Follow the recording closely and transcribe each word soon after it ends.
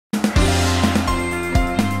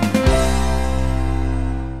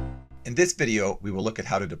In this video, we will look at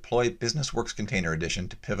how to deploy BusinessWorks Container Edition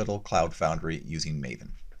to Pivotal Cloud Foundry using Maven.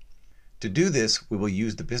 To do this, we will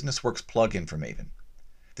use the BusinessWorks plugin for Maven.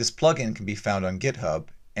 This plugin can be found on GitHub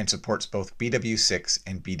and supports both BW6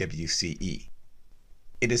 and BWCE.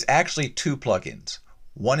 It is actually two plugins.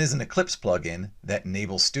 One is an Eclipse plugin that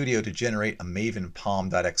enables Studio to generate a Maven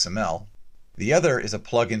pom.xml. The other is a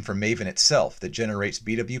plugin for Maven itself that generates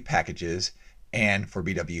BW packages and, for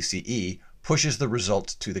BWCE, pushes the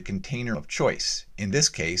results to the container of choice, in this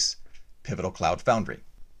case, Pivotal Cloud Foundry.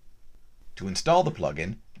 To install the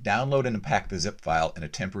plugin, download and unpack the zip file in a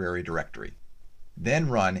temporary directory. Then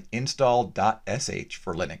run install.sh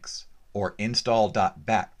for Linux or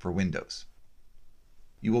install.bat for Windows.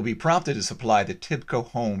 You will be prompted to supply the Tibco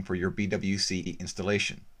home for your BWCE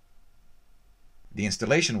installation. The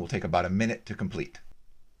installation will take about a minute to complete.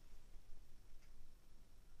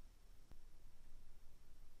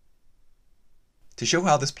 To show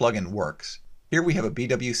how this plugin works, here we have a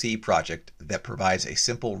BWCE project that provides a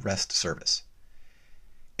simple REST service.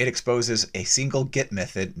 It exposes a single GET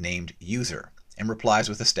method named user and replies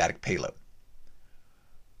with a static payload.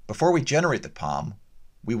 Before we generate the POM,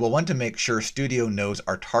 we will want to make sure Studio knows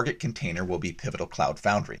our target container will be Pivotal Cloud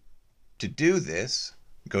Foundry. To do this,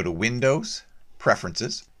 go to Windows,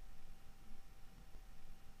 Preferences,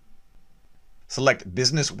 select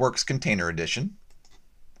BusinessWorks Container Edition,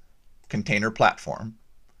 Container Platform,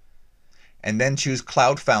 and then choose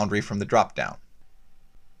Cloud Foundry from the drop-down.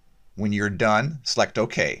 When you're done, select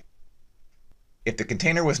OK. If the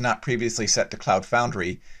container was not previously set to Cloud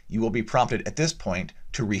Foundry, you will be prompted at this point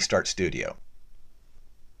to restart Studio.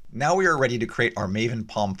 Now we are ready to create our Maven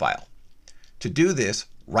POM file. To do this,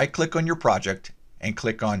 right-click on your project and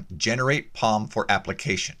click on Generate POM for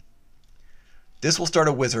Application. This will start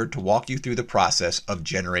a wizard to walk you through the process of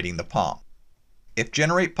generating the POM. If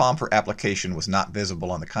Generate POM for Application was not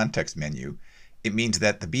visible on the context menu, it means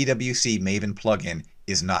that the BWC Maven plugin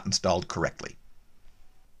is not installed correctly.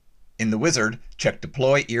 In the wizard, check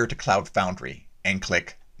Deploy EAR to Cloud Foundry and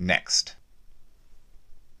click Next.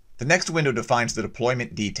 The next window defines the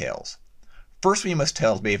deployment details. First, we must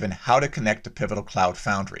tell Maven how to connect to Pivotal Cloud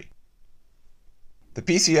Foundry. The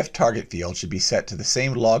PCF target field should be set to the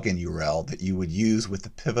same login URL that you would use with the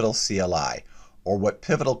Pivotal CLI, or what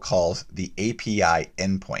Pivotal calls the API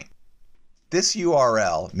endpoint. This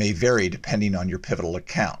URL may vary depending on your Pivotal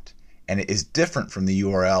account, and it is different from the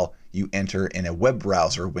URL you enter in a web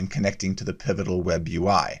browser when connecting to the Pivotal Web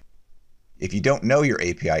UI. If you don't know your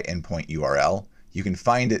API endpoint URL, you can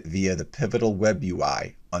find it via the Pivotal Web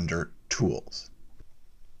UI under Tools.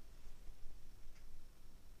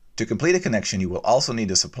 To complete a connection, you will also need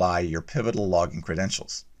to supply your Pivotal login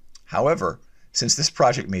credentials. However, since this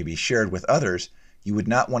project may be shared with others, you would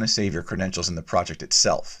not want to save your credentials in the project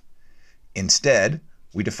itself. Instead,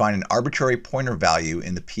 we define an arbitrary pointer value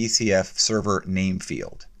in the PCF server name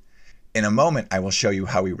field. In a moment, I will show you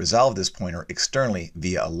how we resolve this pointer externally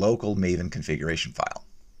via a local Maven configuration file.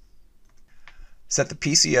 Set the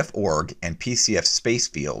PCF org and PCF space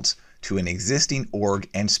fields to an existing org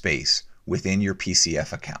and space within your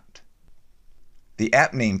PCF account. The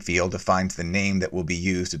app name field defines the name that will be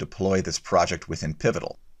used to deploy this project within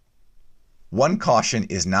Pivotal. One caution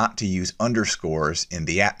is not to use underscores in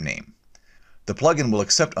the app name. The plugin will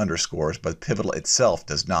accept underscores, but Pivotal itself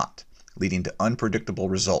does not, leading to unpredictable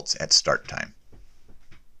results at start time.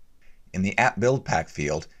 In the app build pack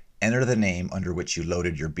field, enter the name under which you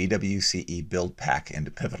loaded your BWCE build pack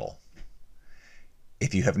into Pivotal.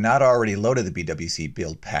 If you have not already loaded the BWC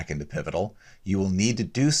build pack into Pivotal, you will need to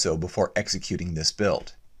do so before executing this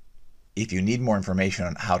build. If you need more information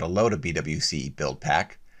on how to load a BWC build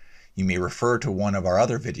pack, you may refer to one of our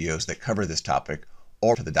other videos that cover this topic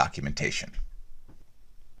or to the documentation.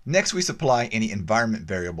 Next, we supply any environment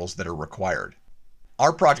variables that are required.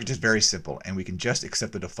 Our project is very simple and we can just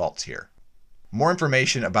accept the defaults here. More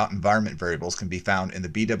information about environment variables can be found in the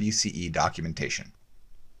BWCE documentation.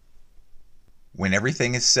 When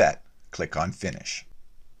everything is set, click on Finish.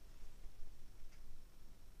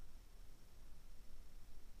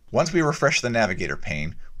 Once we refresh the Navigator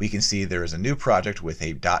pane, we can see there is a new project with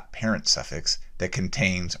a .parent suffix that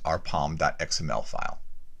contains our pom.xml file.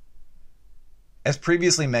 As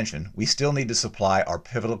previously mentioned, we still need to supply our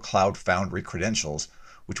Pivotal Cloud Foundry credentials,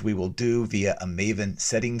 which we will do via a Maven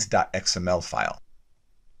settings.xml file.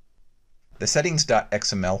 The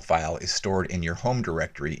settings.xml file is stored in your home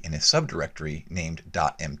directory in a subdirectory named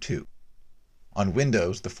 .m2. On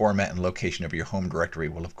Windows, the format and location of your home directory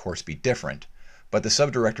will of course be different, but the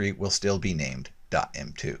subdirectory will still be named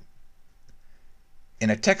 .m2. In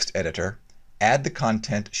a text editor, add the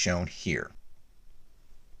content shown here.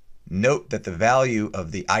 Note that the value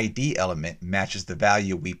of the ID element matches the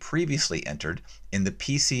value we previously entered in the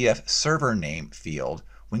PCF server name field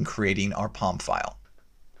when creating our POM file.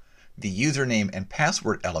 The username and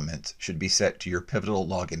password elements should be set to your Pivotal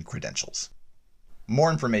login credentials. More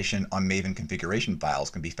information on Maven configuration files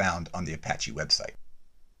can be found on the Apache website.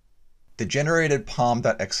 The generated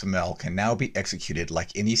pom.xml can now be executed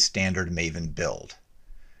like any standard Maven build.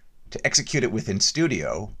 To execute it within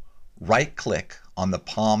Studio, right-click on the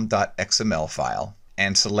pom.xml file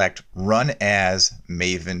and select Run as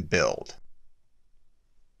Maven Build.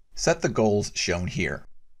 Set the goals shown here.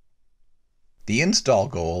 The install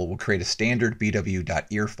goal will create a standard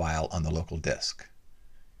bw.ear file on the local disk.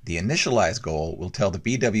 The initialize goal will tell the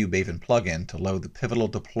BW Maven plugin to load the Pivotal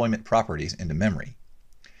deployment properties into memory.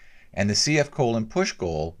 And the CF:push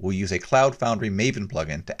goal will use a Cloud Foundry Maven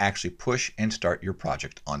plugin to actually push and start your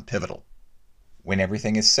project on Pivotal. When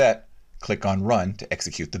everything is set, click on Run to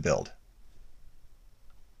execute the build.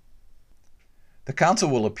 The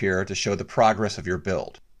console will appear to show the progress of your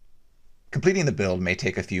build. Completing the build may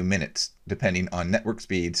take a few minutes, depending on network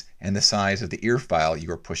speeds and the size of the ear file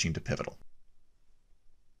you are pushing to Pivotal.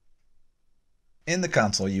 In the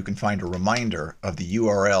console, you can find a reminder of the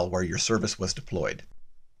URL where your service was deployed.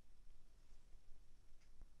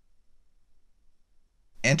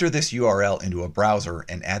 Enter this URL into a browser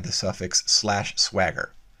and add the suffix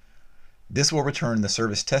 /swagger. This will return the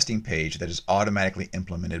service testing page that is automatically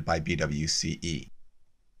implemented by BWCE.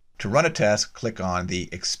 To run a test, click on the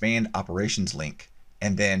Expand Operations link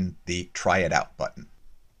and then the Try It Out button.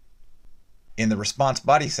 In the response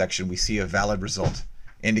body section, we see a valid result,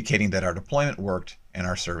 indicating that our deployment worked and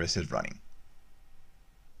our service is running.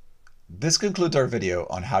 This concludes our video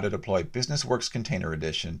on how to deploy BusinessWorks Container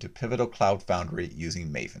Edition to Pivotal Cloud Foundry using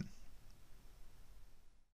Maven.